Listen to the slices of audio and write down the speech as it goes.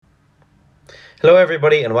Hello,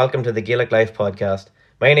 everybody, and welcome to the Gaelic Life podcast.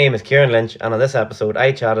 My name is Ciaron Lynch, and on this episode,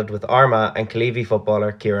 I chatted with Armagh and Killeavy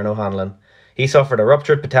footballer Ciaron O'Hanlon. He suffered a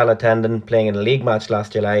ruptured patella tendon playing in a league match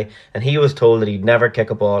last July, and he was told that he'd never kick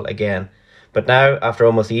a ball again. But now, after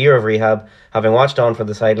almost a year of rehab, having watched on from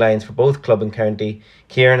the sidelines for both club and county,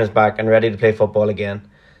 Ciaron is back and ready to play football again.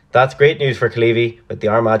 That's great news for Killeavy, with the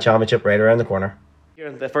Armagh Championship right around the corner.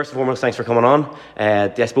 First and foremost, thanks for coming on.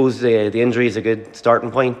 I suppose the injury is a good starting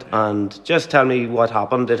point, and just tell me what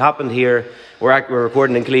happened. It happened here. We're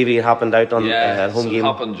recording in Killeavy. It happened out on home game. It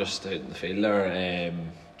happened just out in the field there.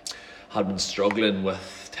 Had been struggling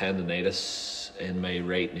with tendonitis in my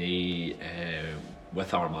right knee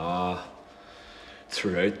with Armagh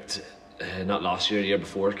throughout. Not last year, the year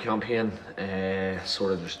before campaign.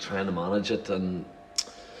 Sort of just trying to manage it, and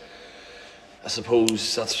I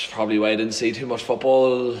suppose that's probably why I didn't see too much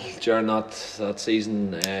football during that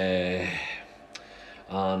season.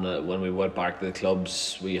 And when we went back to the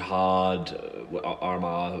clubs, Armagh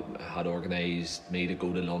had organised me to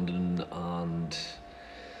go to London and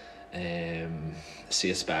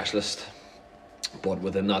see a specialist. But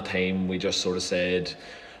within that time, we just sort of said,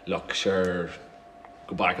 look, sure,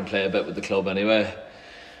 go back and play a bit with the club anyway.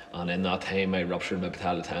 And in that time, I ruptured my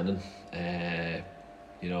patella tendon.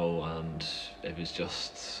 And it was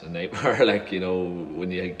just a nightmare.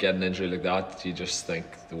 When you get an injury like that, you just think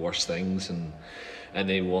the worst things, and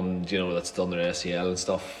anyone that's done their ACL and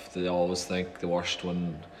stuff, they always think the worst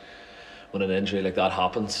when an injury like that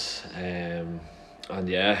happens. It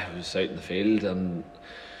was out in the field, and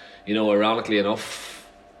ironically enough,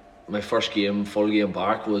 my first full game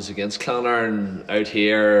back was against Clonard out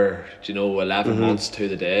here. 11 months to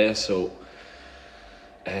the day. So.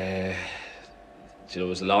 There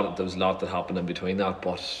was a lot that happened in between that,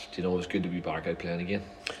 but it was good to be back out playing again.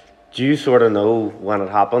 Do you sort of know when it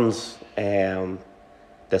happens?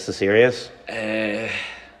 This is serious. Do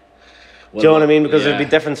you know what I mean? Because there'd be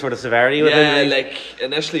different sort of severity with it. Like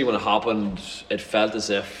initially when it happened, it felt as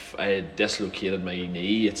if I had dislocated my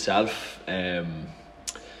knee itself. But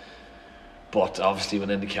obviously when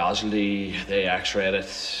in the casualty, they X-rayed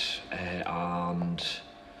it, and.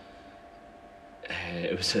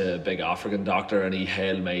 It was a big African doctor, and he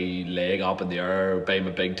held my leg up in the air by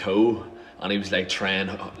my big toe, and he was trying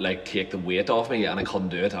to take the weight off me, and I couldn't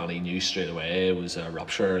do it, and he knew straight away it was a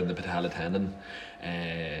rupture in the patella tendon.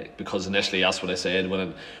 Because initially that's what I said,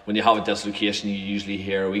 when you have a dislocation, you usually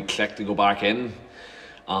hear a wee click to go back in,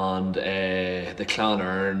 and the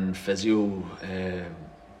Clonard physio, I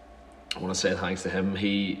want to say thanks to him,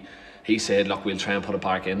 he said, look, we'll try and put it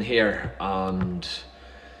back in here, and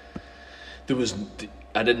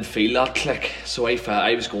I didn't feel that click, so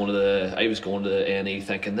I was going to the A&E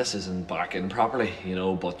thinking this isn't back in properly,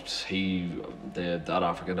 but that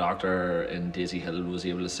African doctor in Daisy Hill was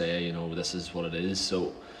able to say, this is what it is.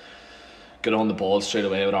 So got on the ball straight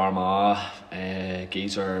away with Armagh,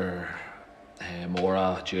 Geezer,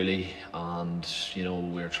 Maura, Julie, and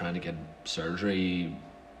we were trying to get surgery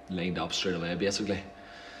lined up straight away basically.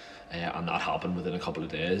 And that happened within a couple of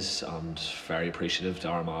days, and very appreciative to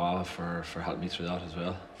Armagh for helping me through that as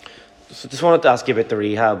well. So just wanted to ask you about the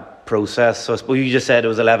rehab process. So I suppose you just said it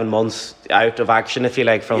was 11 months out of action, if you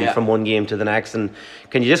like, from one game to the next. And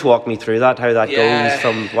can you just walk me through that, how that goes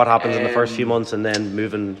from what happens in the first few months and then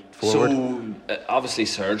moving forward? So obviously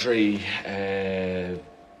surgery,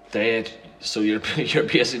 so you're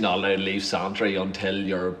basically not allowed to leave Santry until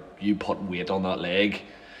you put weight on that leg.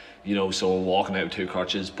 So walking out with 2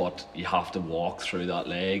 crutches, but you have to walk through that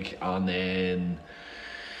leg, and then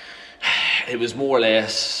it was more or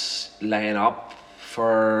less laying up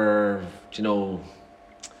for a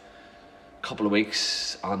couple of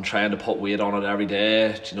weeks and trying to put weight on it every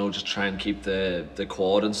day. Just try and keep the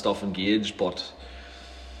quad and stuff engaged, but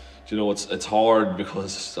it's hard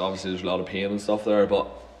because obviously there's a lot of pain and stuff there, but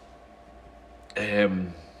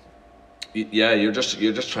you're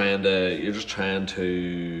just trying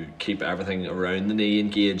to keep everything around the knee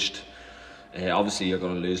engaged. Obviously you're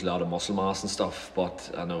going to lose a lot of muscle mass and stuff, but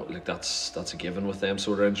I know that's a given with them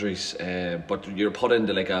sort of injuries. But you're put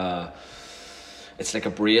into it's like a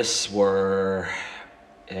brace where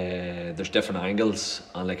there's different angles,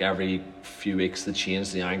 and every few weeks they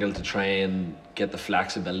change the angle to try and get the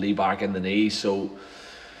flexibility back in the knee. So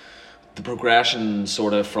the progression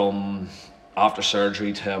sort of from after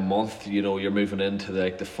surgery to a month, you're moving into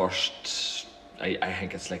the first, I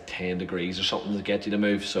think it's 10 degrees or something to get you to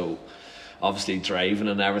move. So obviously driving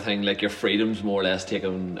and everything, your freedom's more or less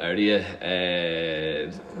taken out of you.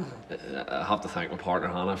 I have to thank my partner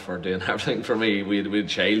Hannah for doing everything for me. We had a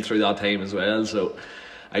child through that time as well, so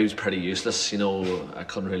I was pretty useless, you know. I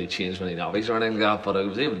couldn't really change many nappies or anything like that, but I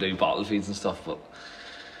was able to do bottle feeds and stuff. But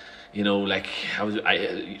you know, like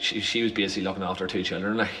she was basically looking after 2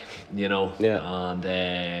 children, like, you know. Yeah. And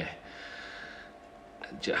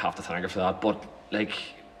you have to thank her for that. But like,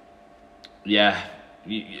 yeah,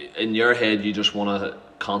 in your head you just want to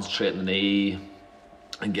concentrate on the knee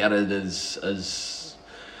and get it as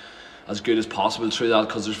good as possible through that,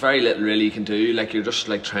 because there's very little really you can do. Like, you're just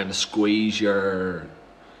like trying to squeeze your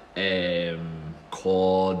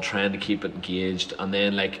quad, trying to keep it engaged, and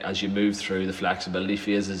then like as you move through the flexibility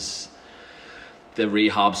phases, the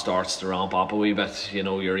rehab starts to ramp up a wee bit. You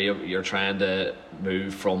know, you're trying to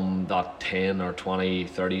move from that 10 or 20,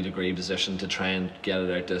 30 degree position to try and get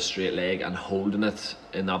it out to a straight leg and holding it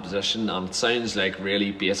in that position. And it sounds like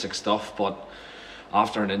really basic stuff, but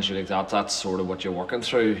after an injury like that, that's sort of what you're working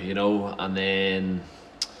through, you know. And then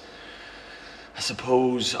I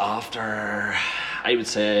suppose after, I would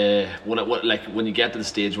say when you get to the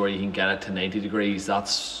stage where you can get it to 90 degrees,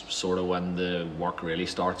 that's sort of when the work really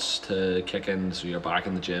starts to kick in. So you're back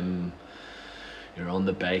in the gym, you're on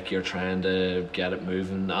the bike, you're trying to get it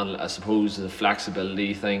moving. And I suppose the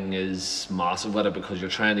flexibility thing is massive with it, because you're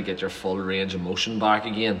trying to get your full range of motion back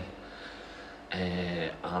again.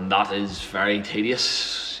 And that is very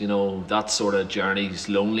tedious, you know. That sort of journey's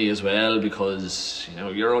lonely as well, because, you know,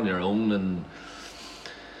 you're on your own, and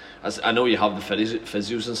as I know you have the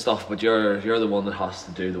physios and stuff, but you're the one that has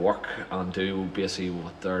to do the work and do basically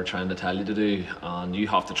what they're trying to tell you to do, and you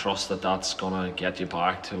have to trust that that's gonna get you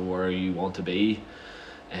back to where you want to be.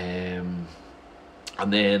 And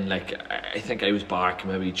then, like, I think I was back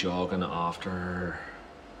maybe jogging after,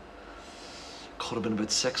 could have been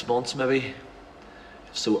about 6 months maybe.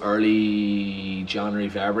 So early January,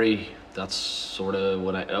 February, that's sort of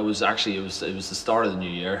when I was actually, it was the start of the new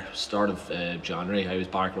year, start of January, I was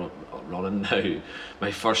back running now.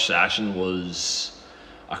 My first session was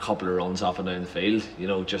a couple of runs up and down the field, you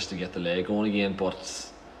know, just to get the leg going again.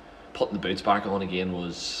 But putting the boots back on again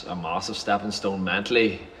was a massive stepping stone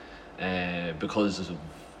mentally, because of,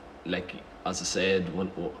 like, as I said,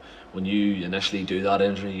 when you initially do that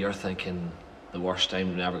injury, you're thinking, the worst time,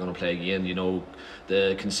 I'm never going to play again. You know,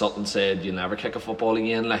 the consultant said you'll never kick a football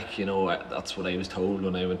again. Like, you know, that's what I was told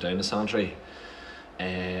when I went down to Santry.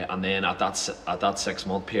 And then at that 6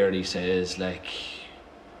 month period, he says, like,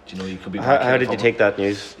 you know, you could be. How did you take that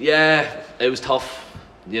news? Yeah, it was tough.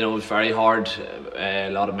 You know, it was very hard. A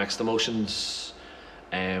lot of mixed emotions.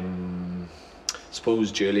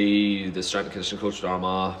 Suppose Julie, the strength and conditioning coach at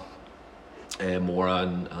Armagh, Maura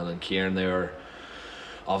and Ciaron, they were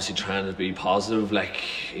obviously trying to be positive. Like,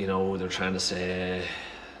 you know, they're trying to say,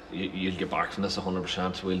 you'll get back from this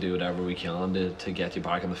 100%, we'll do whatever we can to get you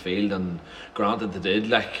back in the field. And granted, they did,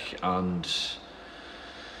 like, and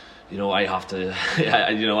you know, I have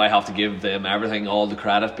to give them everything, all the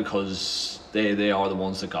credit, because they are the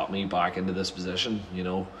ones that got me back into this position, you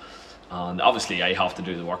know. And obviously I have to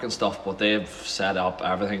do the work and stuff, but they've set up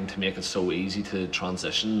everything to make it so easy to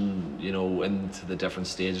transition, you know, into the different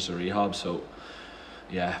stages of rehab. So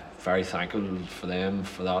yeah, very thankful for them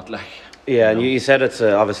for that. Like, yeah, and you said it's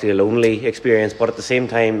obviously a lonely experience, but at the same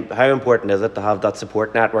time, how important is it to have that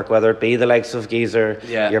support network, whether it be the likes of Geezer,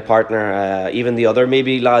 your partner, even the other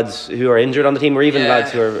maybe lads who are injured on the team, or even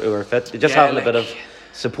lads who are fit, just having a bit of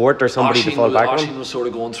support or somebody to fall back on? Oisín was sort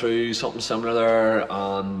of going through something similar there,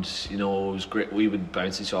 and you know, it was great. We would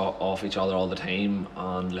bounce off each other all the time,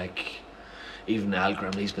 and like, even Nell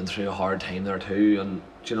Grimley's been through a hard time there too, and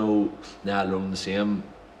you know, Nell Rowan the same.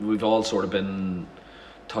 We've all sort of been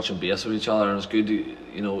touching base with each other, and it's good to,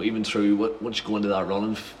 you know, even through once you go into that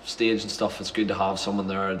running stage and stuff, it's good to have someone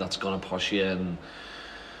there that's going to push you and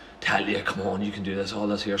tell you, come on, you can do this, all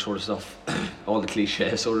this here sort of stuff, all the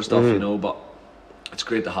cliche sort of stuff, you know. But it's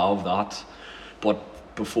great to have that.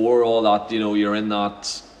 But before all that, you know, you're in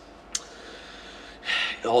that,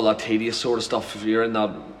 all that tedious sort of stuff. If you're in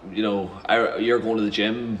that, you know, you're going to the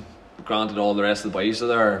gym, granted all the rest of the boys are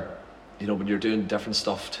there, you know, but you're doing different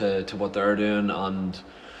stuff to what they're doing, and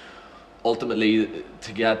ultimately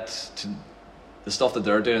to get to the stuff that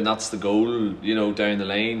they're doing, that's the goal, you know, down the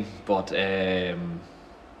line. But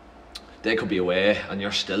they could be away and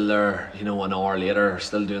you're still there, you know, an hour later,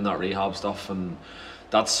 still doing that rehab stuff, and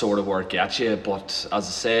that's sort of where it gets you. But as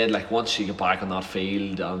I said, like, once you get back on that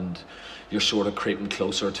field and you're sort of creeping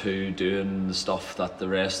closer to doing the stuff that the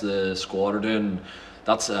rest of the squad are doing,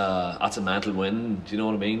 that's a mental win, do you know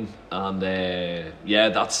what I mean? And yeah,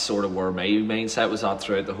 that's sort of where my mindset was at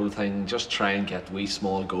throughout the whole thing. Just try and get wee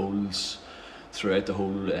small goals throughout the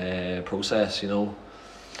whole process, you know.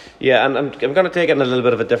 Yeah, and I'm going to take it in a little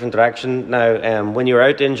bit of a different direction now. When you were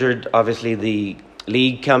out injured, obviously the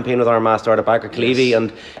league campaign with Armagh started back at Killeavy,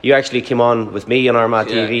 and you actually came on with me on Armagh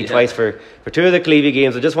TV twice for 2 of the Killeavy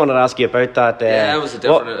games. I just wanted to ask you about that. It was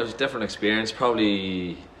a different experience,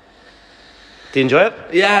 probably. Did you enjoy it?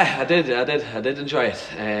 Yeah, I did enjoy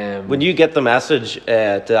it. When you get the message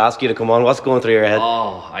to ask you to come on, what's going through your head?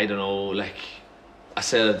 Oh, I don't know. Like I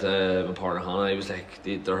said to my partner Hannah, I was like,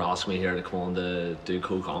 they're asking me here to come on to do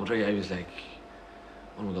co-commentary. I was like,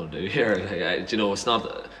 what am I going to do here? Like, it's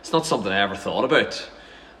not something I ever thought about.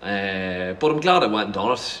 But I'm glad I went and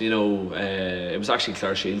done it. It was actually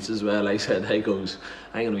Claire Shields as well. I said, I'm going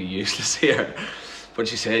to be useless here. But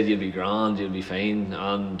she said, you'll be grand, you'll be fine.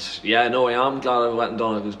 And yeah, no, I am glad I went and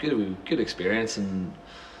done it. It was good experience, and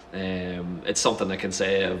it's something I can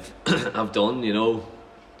say I've done,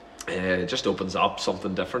 It just opens up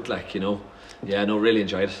something different, Yeah, no, really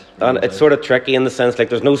enjoyed it. And it's sort of tricky in the sense, like,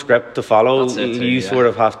 there's no script to follow. That's it too, you sort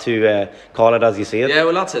of have to call it as you see it. Yeah,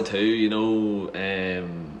 well, that's it too,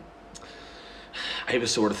 I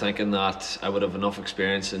was sort of thinking that I would have enough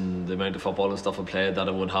experience in the amount of football and stuff I played that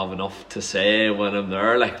I would have enough to say when I'm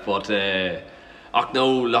there, but I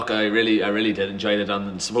really did enjoy it,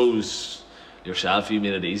 and I suppose yourself, you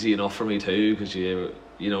made it easy enough for me too, because you're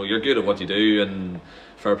good at what you do, and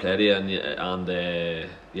fair play to you, and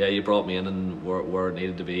you brought me in and where it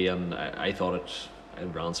needed to be, and I thought it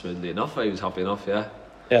ran smoothly enough. I was happy enough, yeah.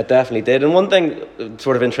 Yeah, it definitely did. And one thing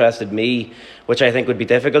sort of interested me, which I think would be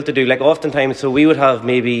difficult to do, like oftentimes, so we would have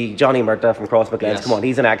maybe Johnny Murtagh from Cross McGlen's, yes. Come on,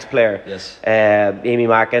 he's an ex-player. Yes. Amy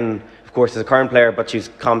Mackin, of course, is a current player, but she's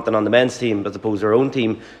Compton on the men's team as opposed to her own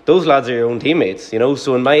team. Those lads are your own teammates,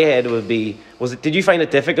 So in my head it would be, did you find it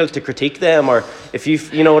difficult to critique them, or if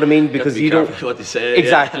you know what I mean? Because you don't what they say.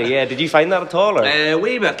 Exactly, yeah. Did you find that at all? Or? A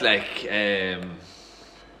wee bit, I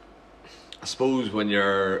suppose when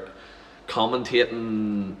you're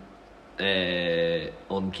commentating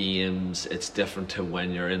on games, it's different to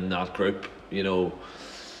when you're in that group,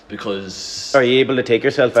 because... Are you able to take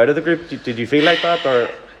yourself out of the group? Did you feel like that, or...?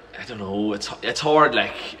 I don't know, it's hard,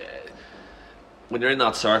 when you're in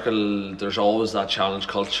that circle, there's always that challenge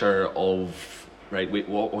culture of, right,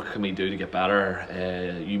 what can we do to get better?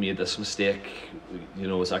 You made this mistake,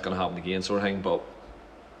 is that going to happen again, sort of thing. But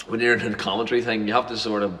when you're in a commentary thing, you have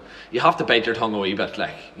to bite your tongue a wee bit,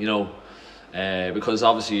 because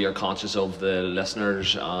obviously you're conscious of the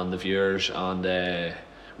listeners and the viewers and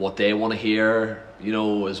what they want to hear,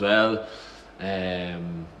 as well,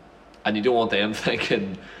 and you don't want them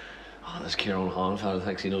thinking, oh, this Ciaron O'Hanlon fella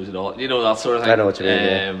thinks he knows it all, that sort of thing. I know what you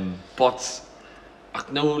mean. But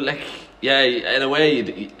no, in a way,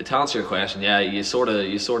 to answer your question, you sort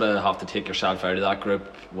of have to take yourself out of that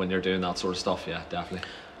group when you're doing that sort of stuff. Yeah, definitely.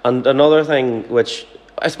 And another thing, which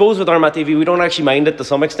I suppose with Armagh TV, we don't actually mind it to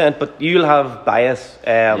some extent, but you'll have bias.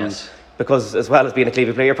 Yes. Because as well as being a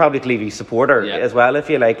Killeavy player, you're probably a Killeavy supporter as well, if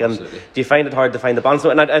you like. And absolutely. Do you find it hard to find the balance?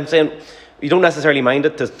 And I'm saying you don't necessarily mind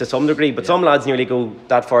it to some degree, but some lads nearly go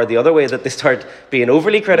that far the other way, that they start being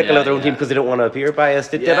overly critical of their own team because they don't want to appear biased.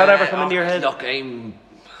 Did that ever come into your head? Look, I'm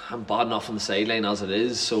bad enough on the sideline as it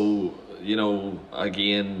is, so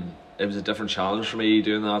again, it was a different challenge for me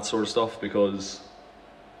doing that sort of stuff, because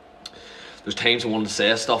there's times I wanted to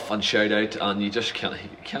say stuff and shout out, and you just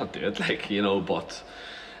can't do it, but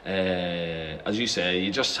as you say,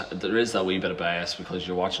 there is that wee bit of bias because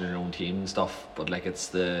you're watching your own team and stuff, but it's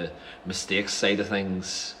the mistakes side of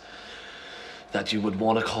things that you would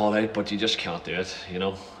want to call out, but you just can't do it,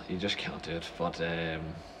 you just can't do it. But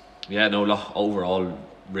look, overall,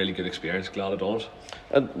 really good experience, glad I done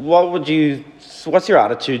it. What's your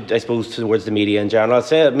attitude, I suppose, towards the media in general? I'd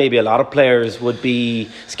say maybe a lot of players would be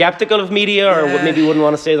sceptical of media, or maybe wouldn't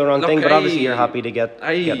want to say the wrong thing, but obviously you're happy to get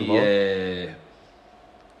involved.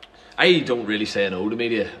 I don't really say no to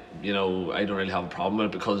media, I don't really have a problem with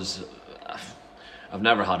it, because I've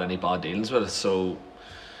never had any bad dealings with it. So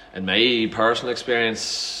in my personal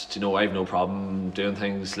experience, I have no problem doing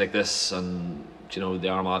things like this, and the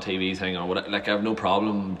Armagh TV thing or what, I have no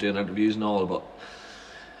problem doing interviews and all, but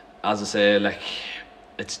as I say,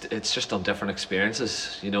 it's just on different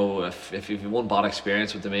experiences. If you've one bad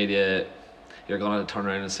experience with the media, you're gonna turn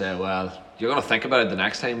around and say, well, you're gonna think about it the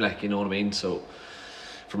next time, you know what I mean? So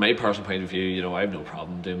from my personal point of view, I have no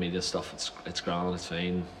problem doing media stuff. It's grand, it's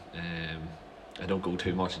fine. I don't go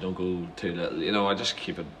too much, I don't go too little, I just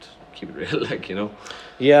keep it real,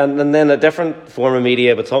 Yeah, and then a different form of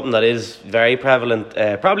media, but something that is very prevalent,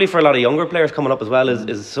 probably for a lot of younger players coming up as well,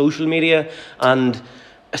 is social media, and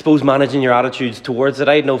I suppose managing your attitudes towards it.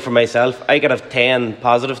 I know for myself, I could have 10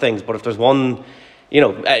 positive things, but if there's one,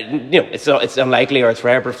 it's unlikely or it's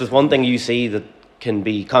rare, but if there's one thing you see that can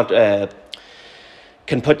be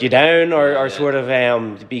can put you down or sort of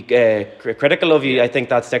be critical of you, I think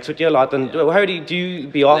that sticks with you a lot. And how do you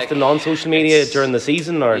be often on social media during the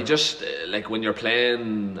season? Or you just like when you're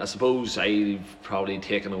playing, I suppose I've probably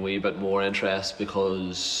taken a wee bit more interest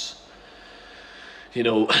because, you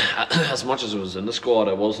know, as much as I was in the squad,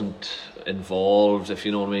 I wasn't involved, if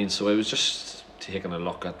you know what I mean. So I was just taking a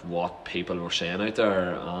look at what people were saying out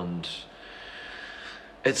there, and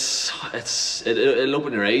it'll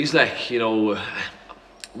open your eyes, like, you know.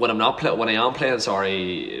 When I am playing,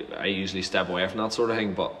 sorry, I usually step away from that sort of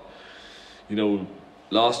thing. But, you know,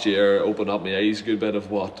 last year opened up my eyes a good bit of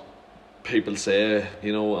what people say,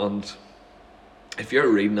 you know. And if you're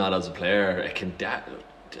reading that as a player, it could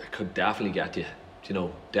definitely get you. You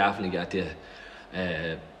know, definitely get you.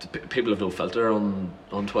 People have no filter on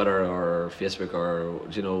Twitter or Facebook or,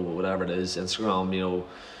 you know, whatever it is, Instagram. You know,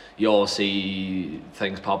 you all see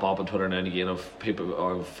things pop up on Twitter now and again of people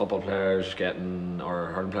or football players getting, or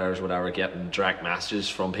hurling players, whatever, getting direct messages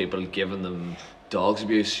from people giving them dogs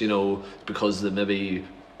abuse, you know, because they maybe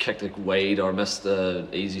kicked it wide or missed the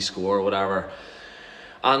easy score or whatever.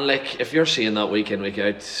 And like, if you're seeing that week in, week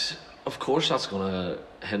out, of course that's gonna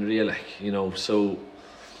hinder you, like, you know. So,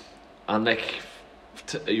 and like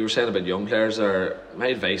you were saying about young players there, my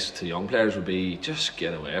advice to young players would be just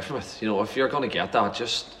get away from it. You know, if you're gonna get that,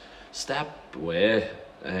 just step away,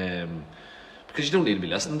 because you don't need to be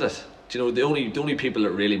listening to it. You know, the only people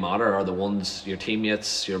that really matter are the ones, your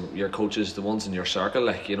teammates, your coaches, the ones in your circle,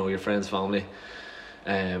 like, you know, your friends, family.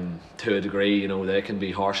 To a degree, you know, they can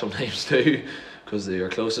be harsh sometimes too, because they're your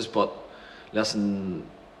closest. But listen,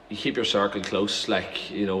 you keep your circle close. Like,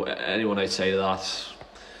 you know, anyone outside of that,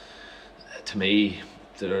 to me,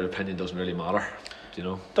 their opinion doesn't really matter. You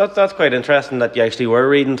know, that's quite interesting that you actually were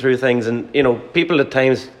reading through things, and you know, people at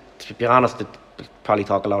times, to be honest, they probably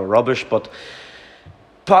talk a lot of rubbish, but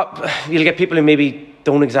you'll get people who maybe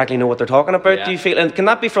don't exactly know what they're talking about. Yeah. Do you feel, and can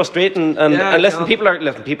that be frustrating? And listen, people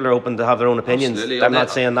are open to have their own opinions. Absolutely. I'm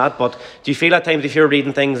not saying that, but do you feel at times if you're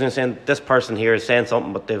reading things and saying this person here is saying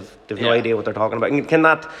something, but they've no idea what they're talking about? And can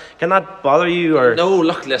that bother you? Or no,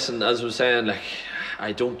 look, listen, as I was saying, like,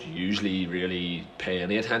 I don't usually really pay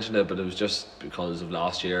any attention to it, but it was just because of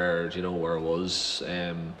last year, you know, where I was.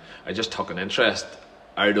 I just took an interest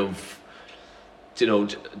out of, you know,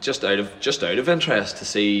 just out of interest to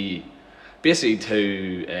see, basically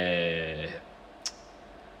to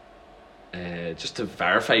just to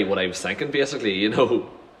verify what I was thinking. Basically, you know,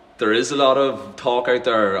 there is a lot of talk out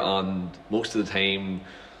there, and most of the time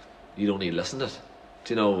you don't need to listen to it,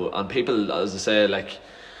 you know. And people, as I say, like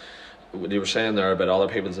when you were saying there about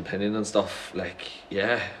other people's opinion and stuff, like,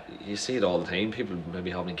 yeah, you see it all the time. People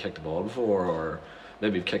maybe haven't kicked the ball before, or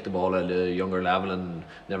maybe have kicked the ball at a younger level and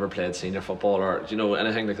never played senior football, or, you know,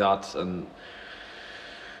 anything like that. And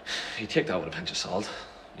you take that with a pinch of salt.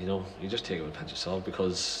 You know, you just take it with a pinch of salt,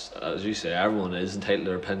 because, as you say, everyone is entitled to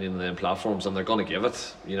their opinion on their platforms, and they're going to give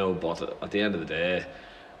it, you know. But at the end of the day,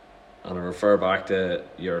 and I refer back to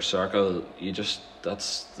your circle,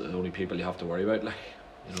 that's the only people you have to worry about, like,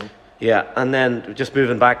 you know. Yeah, and then just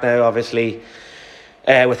moving back now, obviously,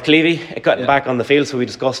 with Killeavy, getting back on the field. So we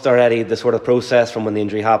discussed already the sort of process from when the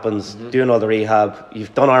injury happens, doing all the rehab.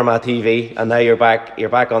 You've done Armagh TV, and now you're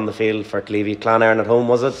back on the field for Killeavy. Clonairon at home,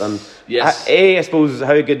 was it? And yes. I suppose,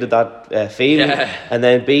 how good did that feel? Yeah. And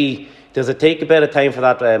then B, does it take a bit of time for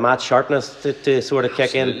that match sharpness to sort of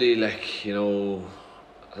kick in? Absolutely, like, you know,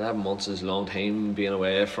 11 months is a long time being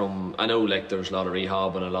away from. I know, like, there's a lot of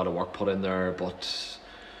rehab and a lot of work put in there, but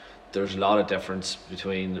there's a lot of difference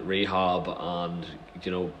between rehab and,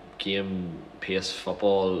 you know, game pace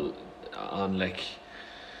football. And, like,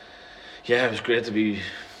 yeah, it was great to be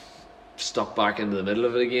stuck back into the middle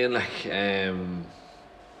of it again, like,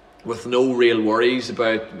 with no real worries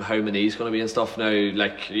about how my knee's going to be and stuff. Now,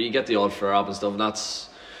 like, you get the odd flare up and stuff, and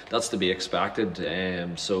that's to be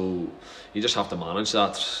expected. So you just have to manage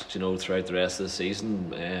that, you know, throughout the rest of the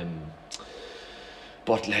season.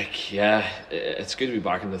 But, like, yeah, it's good to be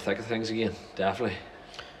back in the thick of things again, definitely.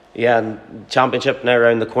 Yeah, and championship now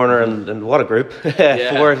around the corner, and what a group.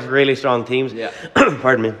 4 really strong teams. Yeah.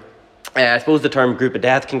 Pardon me. I suppose the term group of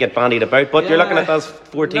death can get bandied about, but you're looking at those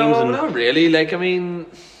 4 teams. No, not really. Like, I mean,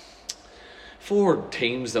 4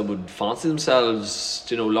 teams that would fancy themselves,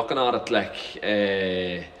 you know, looking at it, like,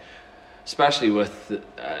 especially with,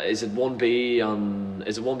 is it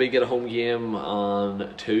 1B get a home game and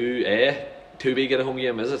 2B get a home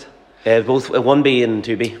game, is it? Both 1B and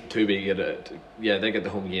 2B. 2B get it. Yeah, they get the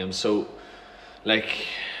home game. So, like,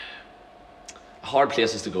 hard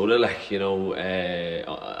places to go to, like, you know,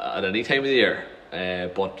 at any time of the year.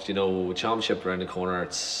 But championship around the corner,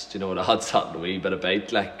 it's the odds starting a wee bit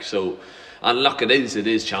about like so. And look, it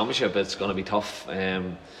is championship. It's going to be tough.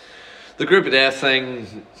 The group of death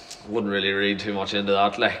thing, wouldn't really read too much into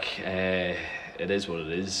that. Like, it is what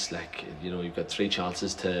it is. Like, you've got 3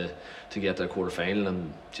 chances to get to a quarter final,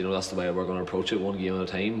 and that's the way we're going to approach it, one game at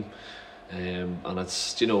a time. And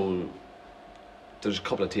it's there's a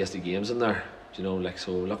couple of tasty games in there.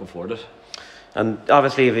 So looking forward to it. And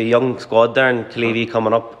obviously you have a young squad there in Killeavy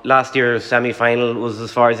coming up. Last year's semi-final was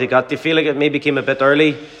as far as they got. Do you feel like it maybe came a bit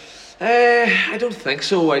early? I don't think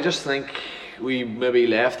so. I just think we maybe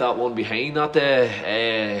left that one behind that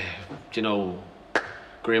day.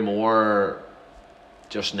 Graham Moore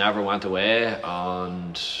just never went away,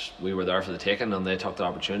 and we were there for the taking, and they took the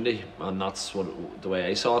opportunity, and that's the way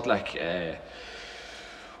I saw it. Like,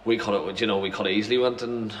 we could have easily went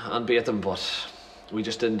and beat them, but we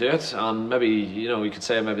just didn't do it. And maybe we could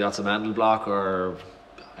say maybe that's a mental block, or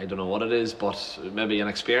I don't know what it is, but maybe an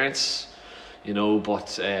experience.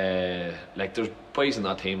 But like, there's boys in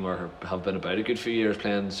that team have been about a good few years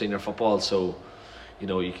playing senior football, so you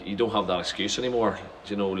don't have that excuse anymore.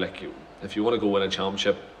 Like, if you want to go win a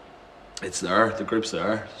championship, it's there, the group's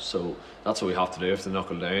there, so that's what we have to do. We have to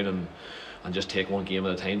knuckle down and just take one game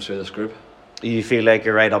at a time through this group. You feel like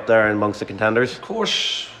you're right up there amongst the contenders? Of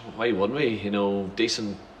course, why wouldn't we?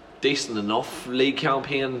 Decent enough league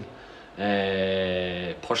campaign,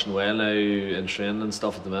 pushing well now in training and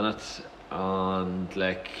stuff at the minute, and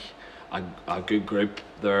like a good group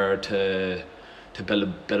there to build a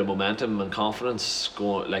bit of momentum and confidence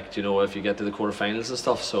going, like, if you get to the quarterfinals and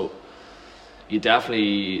stuff. So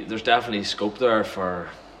there's definitely scope there for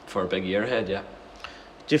a big year ahead. Yeah.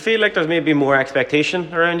 Do you feel like there's maybe more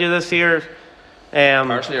expectation around you this year?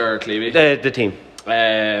 Personally, or Killeavy? The team.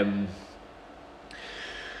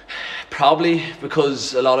 Probably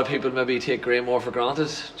because a lot of people maybe take Graham Moore for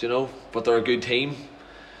granted, but they're a good team.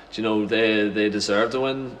 They deserve to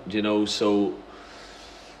win. So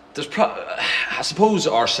there's I suppose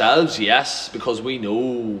ourselves, yes, because we know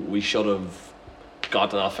we should have got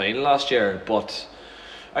to that final last year. But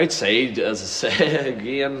outside, as I say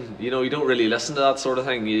again, you don't really listen to that sort of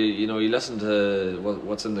thing. You listen to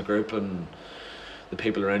what's in the group and the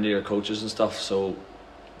people around you, your coaches and stuff. So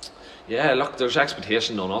yeah, look, there's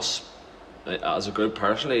expectation on us as a group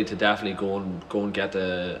personally to definitely go and get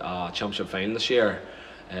the championship final this year,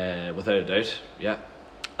 without a doubt. Yeah.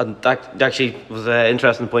 And that actually was an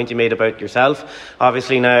interesting point you made about yourself.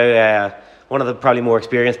 Obviously now one of the probably more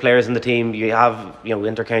experienced players in the team, you have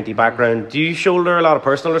inter-county background. Do you shoulder a lot of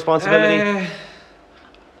personal responsibility?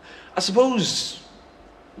 I suppose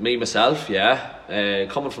myself, yeah.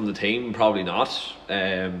 Coming from the team, probably not.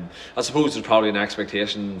 I suppose there's probably an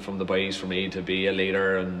expectation from the boys for me to be a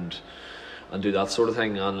leader and do that sort of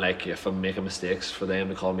thing, and like, if I'm making mistakes, for them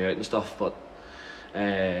to call me out and stuff. But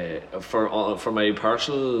for my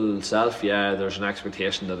personal self, yeah, there's an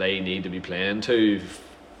expectation that I need to be playing to,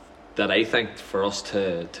 that I think for us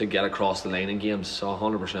to get across the line in games. So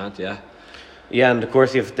 100%, yeah. Yeah, and of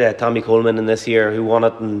course you have Tommy Coleman in this year, who won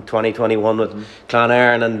it in 2021 with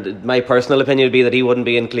Clonairon, and my personal opinion would be that he wouldn't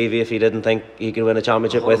be in Killeavy if he didn't think he could win a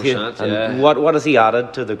championship with you. And yeah. What has he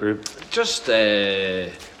added to the group? Just a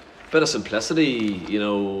bit of simplicity,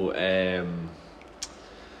 a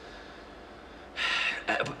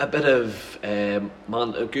bit of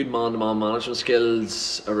good man-to-man management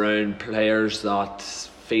skills around players that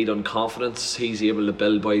feed on confidence. He's able to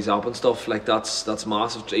build boys up and stuff like that's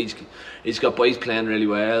massive. He's got boys playing really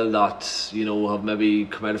well that have maybe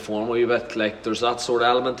come out of form a wee bit. Like, there's that sort of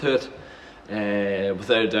element to it,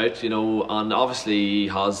 without a doubt. And obviously he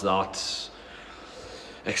has that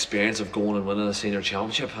experience of going and winning a senior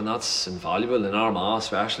championship, and that's invaluable in Armagh,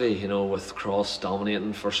 especially with Cross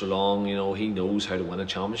dominating for so long. He knows how to win a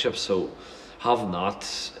championship, so having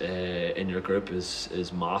that in your group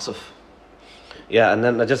is massive. Yeah, and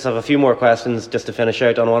then I just have a few more questions just to finish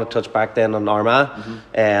out. I want to touch back then on Armagh.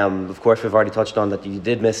 Of course, we've already touched on that you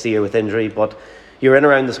did miss the year with injury, but you're in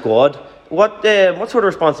around the squad. What sort of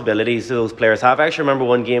responsibilities do those players have? I actually remember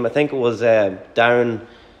one game, I think it was down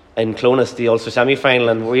in Clonus, the Ulster semi-final,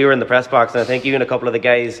 and we were in the press box, and I think you and a couple of the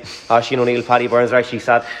guys, Oisin O'Neill, Paddy Burns, are actually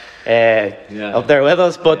sat up there with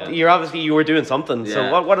us. But you were doing something. Yeah.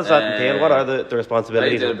 So what does that entail? What are the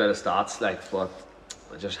responsibilities? I did a bit of stats, but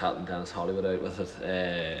I just helped Dennis Hollywood out with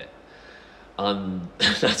it, and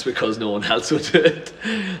that's because no one else would do it,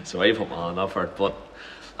 so I put my hand up for it. But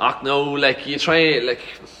you try,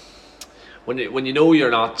 when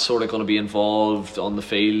you're not sort of going to be involved on the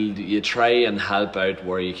field, you try and help out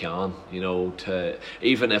where you can, to,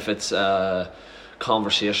 even if it's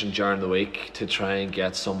conversation during the week to try and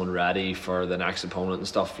get someone ready for the next opponent and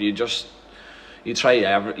stuff. You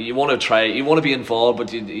want to be involved,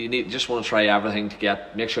 but you just want to try everything to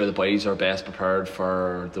make sure the boys are best prepared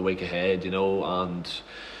for the week ahead, and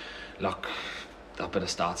look, that bit of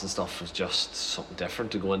stats and stuff is just something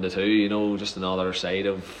different to go into too, just another side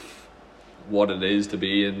of what it is to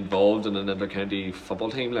be involved in an inter-county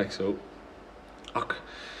football team, so look,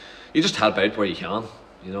 you just help out where you can,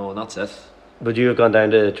 and that's it. Would you have gone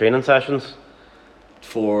down to training sessions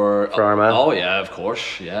for Armagh? Oh yeah, of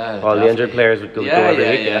course, yeah. All the injured players would go every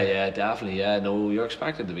week. Yeah, definitely. Yeah, no, you're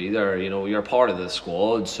expected to be there. You're part of the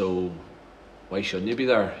squad, so why shouldn't you be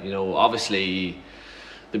there? Obviously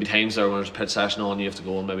there'll be times there when there's a pit session on, you have to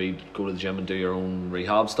go and maybe go to the gym and do your own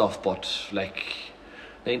rehab stuff. But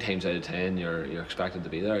 9 times out of 10, you're expected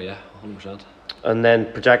to be there. Yeah, 100%. And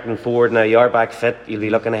then projecting forward, now you are back fit. You'll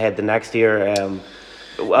be looking ahead to next year. And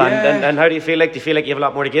how do you feel like? Do you feel like you have a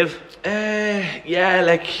lot more to give?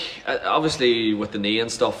 Obviously with the knee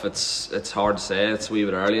and stuff, it's hard to say. It's a wee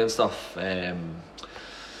bit early and stuff.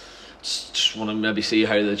 Just want to maybe see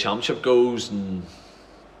how the championship goes, and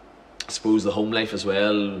I suppose the home life as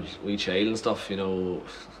well. Wee child and stuff. When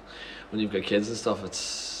you've got kids and stuff,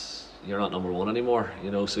 you're not number one anymore.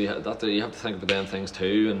 So you have to think about them things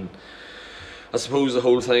too. And I suppose the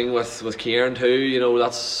whole thing with Ciaron too.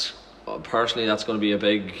 That's personally that's going to be a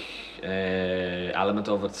big element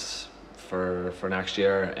of it for next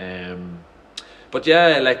year. But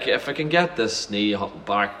yeah, if I can get this knee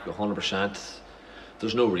back 100%,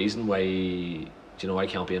 there's no reason why I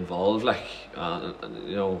can't be involved.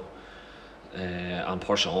 And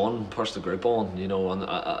push the group on. And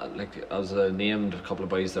as I named a couple of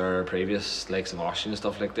boys there previous, likes of Oshin and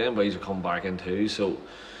stuff like them, boys are coming back in too. So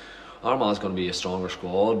Armagh's going to be a stronger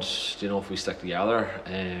squad, if we stick together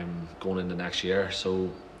going into next year. So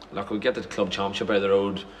we'll get the club championship out of the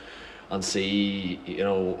road and see,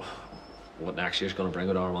 what next year's going to bring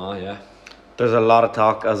with Armagh. Yeah. There's a lot of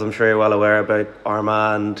talk, as I'm sure you're well aware, about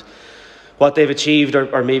Armagh and what they've achieved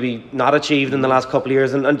or maybe not achieved in the last couple of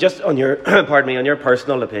years. And just on your on your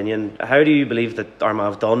personal opinion, how do you believe that Armagh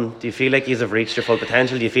have done? Do you feel like you've reached their full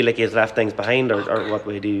potential? Do you feel like you've left things behind, or what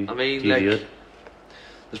way do you view it?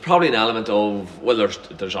 There's probably an element of,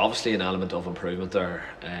 there's obviously an element of improvement there,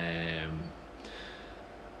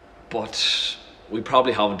 but we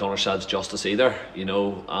probably haven't done ourselves justice either,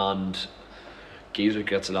 and Geezer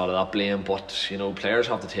gets a lot of that blame, but players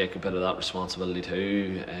have to take a bit of that responsibility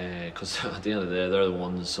too, because at the end of the day they're the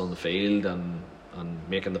ones on the field and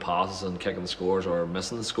making the passes and kicking the scores or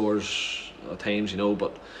missing the scores at times,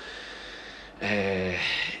 but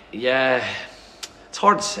yeah, it's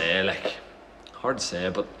hard to say,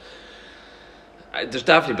 but there's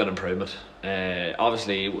definitely been improvement.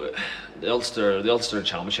 Obviously, the Ulster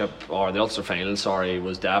Championship, or the Ulster Final,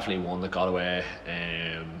 was definitely one that got away.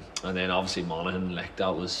 And then obviously Monaghan,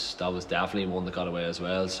 that was definitely one that got away as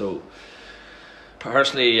well. So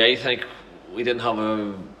personally, I think we didn't have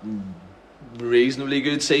a reasonably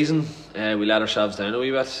good season. We let ourselves down a wee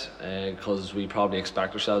bit because we probably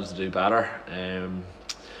expect ourselves to do better.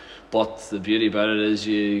 But the beauty about it is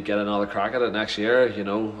you get another crack at it next year,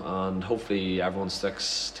 and hopefully everyone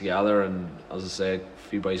sticks together. And as I said, a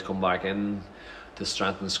few boys come back in to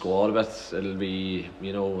strengthen the squad a bit. It'll be,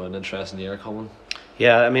 an interesting year coming.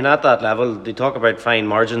 Yeah, I mean, at that level, they talk about fine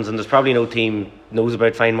margins, and there's probably no team knows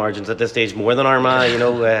about fine margins at this stage more than Armagh,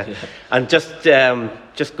 yeah. And just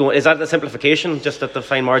go. Is that a simplification? Just that the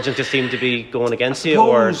fine margins just seem to be going against you,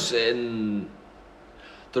 or?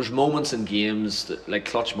 There's moments in games, like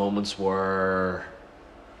clutch moments, where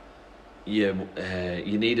you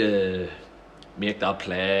need to make that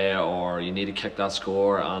play or you need to kick that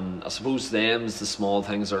score, and I suppose them's the small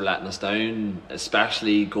things that are letting us down,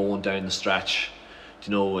 especially going down the stretch,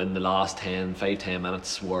 in the last 5-10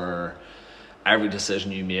 minutes, where every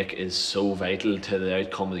decision you make is so vital to the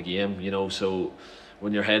outcome of the game, so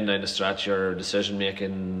when you're heading down the stretch, your decision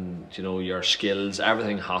making, your skills,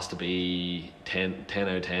 everything has to be 10 out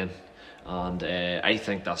of 10. And I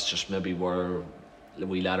think that's just maybe where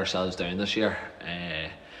we let ourselves down this year.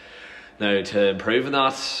 Now, to improve on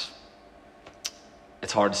that,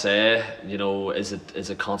 it's hard to say. Is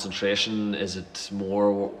it concentration? Is it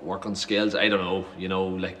more work on skills? I don't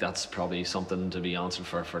know. That's probably something to be answered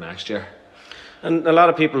for next year. And a lot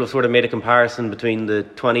of people have sort of made a comparison between the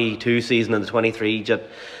 22 season and the 23.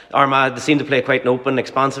 Armagh, they seem to play quite an open,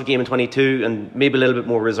 expansive game in 22 and maybe a little bit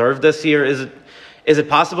more reserved this year. Is it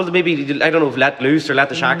possible to maybe, I don't know, if let loose or let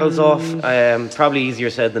the shackles off? Probably easier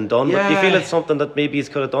said than done. Yeah. But do you feel it's something that maybe he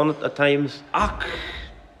could have done at times?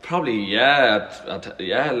 Probably, yeah.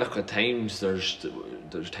 Look, at times there's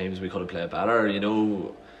there's times we could have played better,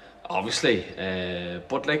 obviously.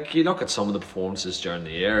 But like, you look at some of the performances during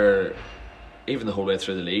the year, even the whole way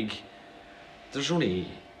through the league, there's only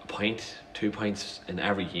a point, 2 points in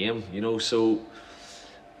every game, so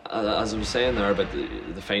as I was saying there about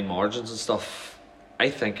the fine margins and stuff, I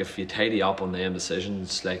think if you tidy up on them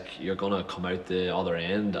decisions, like, you're gonna come out the other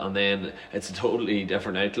end, and then it's a totally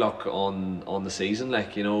different outlook on the season,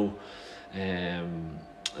 like, yeah,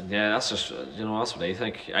 that's just, that's what I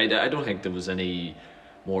think. I don't think there was any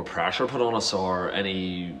more pressure put on us, or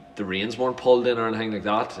the reins weren't pulled in or anything like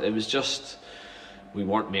that. It was just, we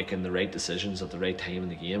weren't making the right decisions at the right time in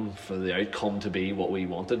the game for the outcome to be what we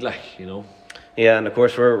wanted, like, Yeah, and of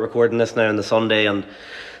course we're recording this now on the Sunday, and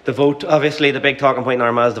the vote, obviously the big talking point in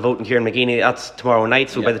Armagh is the vote in Ciaron McGeeney. That's tomorrow night,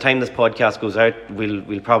 so by the time this podcast goes out,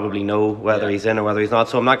 we'll probably know whether he's in or whether he's not.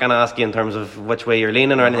 So I'm not going to ask you in terms of which way you're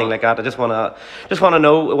leaning or anything like that. I just want to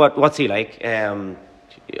know what's he like.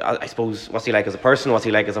 I suppose, what's he like as a person, what's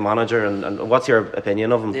he like as a manager, and what's your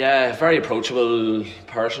opinion of him? Yeah, very approachable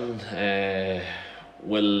person.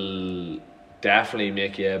 Will definitely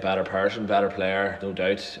make you a better person, better player, no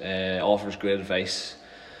doubt. Offers great advice,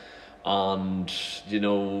 and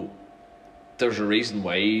there's a reason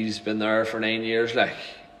why he's been there for 9 years. Like,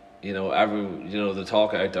 the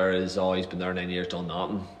talk out there is, he's been there 9 years, done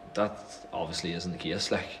nothing. That obviously isn't the case.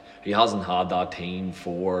 Like, he hasn't had that team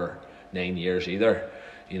for 9 years either.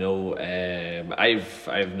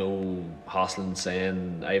 I've no hassling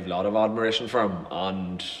saying I have a lot of admiration for him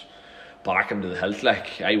and back him to the hilt.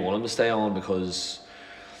 Like, I want him to stay on because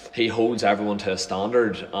he holds everyone to a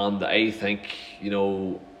standard, and I think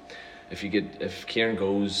if Ciaron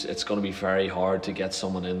goes, it's going to be very hard to get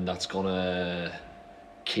someone in that's going to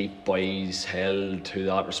keep boys held to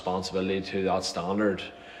that responsibility, to that standard,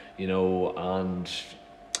 and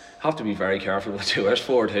have to be very careful what you wish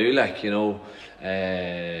for too, like,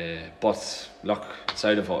 but look, it's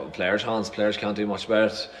out of players' hands. Players can't do much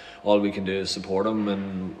about it. All we can do is support him,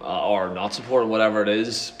 and or not support him, whatever it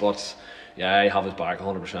is. But yeah, I have his back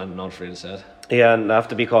 100%. I'm not afraid to say it. Yeah, and I have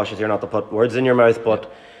to be cautious here not to put words in your mouth,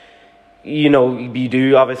 but you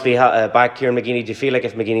do obviously back Ciaron McGeeney. Do you feel like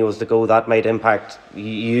if McGeeney was to go, that might impact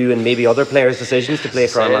you and maybe other players' decisions to play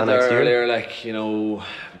for Armagh next year? Earlier, like,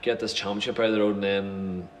 get this championship out of the road, and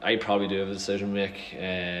then I probably do have a decision to make.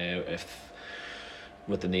 If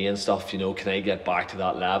with the knee and stuff, can I get back to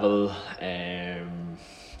that level?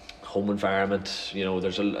 Home environment,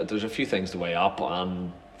 there's a few things to weigh up,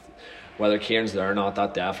 and whether Ciaron's there or not,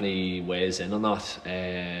 that definitely weighs in on that.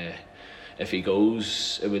 If he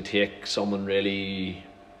goes, it would take someone to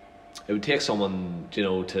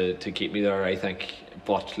keep me there, I think.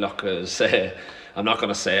 But look, I'm not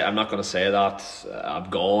gonna say that I'm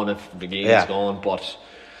gone if the game is gone, but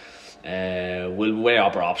we'll weigh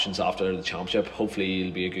up our options after the championship. Hopefully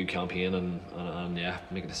it'll be a good campaign, and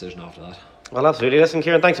make a decision after that. Well, absolutely. Listen,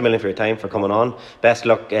 Ciaron, thanks a million for your time, for coming on. Best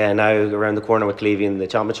luck now around the corner with Killeavy in the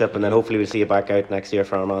championship, and then hopefully we'll see you back out next year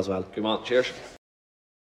for Armagh as well. Good man, cheers.